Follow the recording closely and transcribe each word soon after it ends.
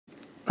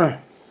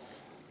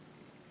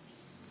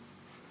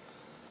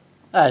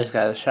I just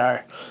got a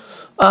shower.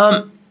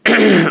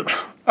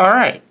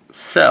 Alright,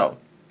 so.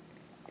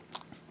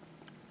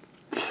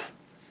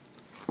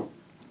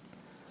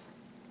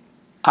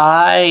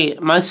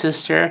 My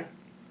sister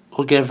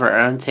will give her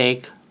own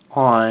take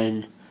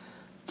on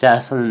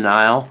Death on the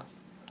Nile.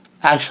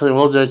 Actually,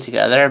 we'll do it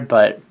together,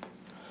 but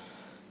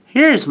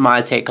here's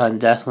my take on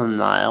Death on the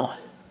Nile.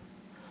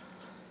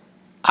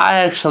 I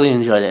actually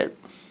enjoyed it.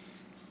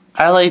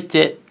 I liked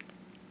it.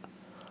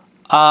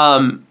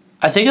 I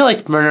think I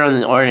liked Murder on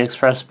the Orient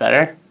Express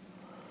better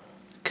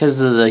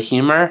because of the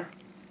humor.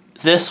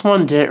 This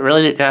one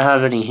really didn't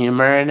have any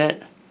humor in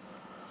it.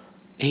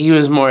 He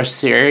was more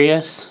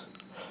serious.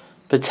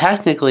 But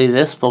technically,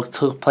 this book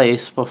took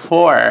place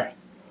before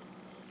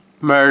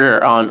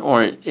Murder on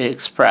Orient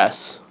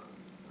Express.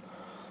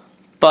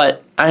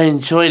 But I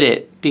enjoyed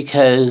it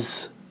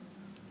because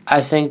I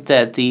think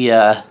that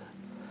the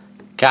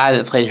guy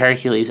that played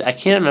Hercules, I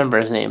can't remember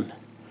his name.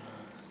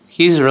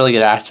 He's a really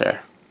good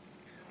actor.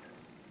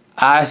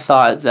 I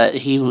thought that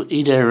he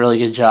did a really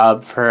good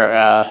job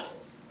for,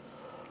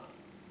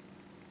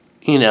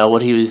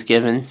 what he was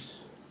given.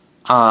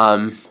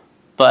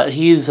 But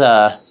he's,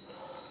 it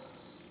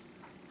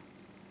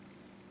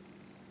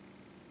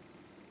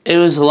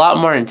was a lot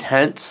more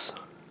intense.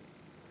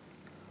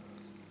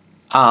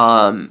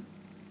 I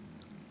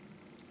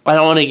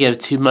don't want to give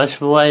too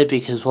much away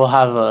because we'll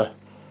have a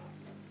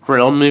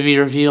real movie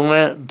review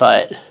on it,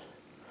 but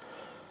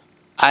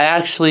I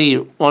actually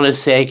want to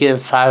say I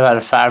give 5 out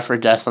of 5 for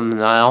Death on the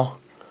Nile.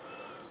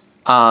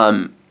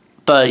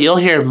 But you'll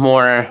hear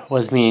more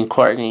with me and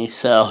Courtney,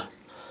 so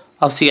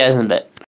I'll see you guys in a bit.